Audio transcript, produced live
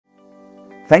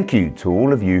Thank you to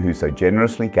all of you who so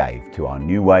generously gave to our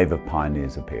new wave of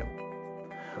Pioneers Appeal.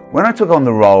 When I took on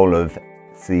the role of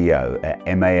CEO at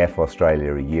MAF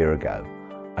Australia a year ago,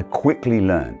 I quickly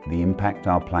learned the impact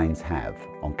our planes have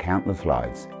on countless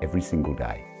lives every single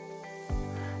day.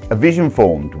 A vision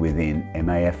formed within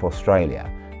MAF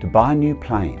Australia to buy a new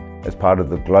plane as part of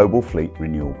the Global Fleet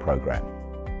Renewal Programme.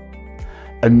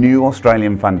 A new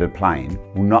Australian-funded plane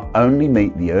will not only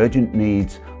meet the urgent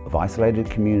needs of isolated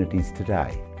communities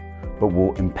today, but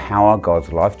will empower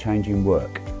God's life-changing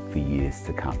work for years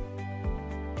to come.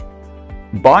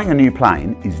 Buying a new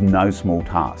plane is no small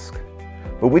task,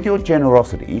 but with your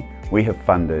generosity, we have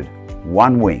funded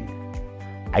one wing,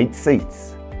 8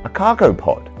 seats, a cargo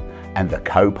pod, and the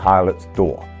co-pilot's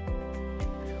door.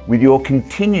 With your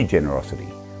continued generosity,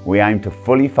 we aim to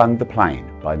fully fund the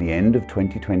plane by the end of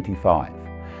 2025.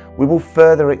 We will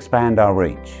further expand our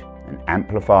reach and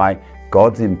amplify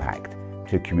God's impact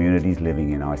to communities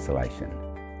living in isolation.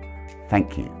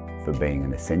 Thank you for being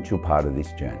an essential part of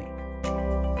this journey.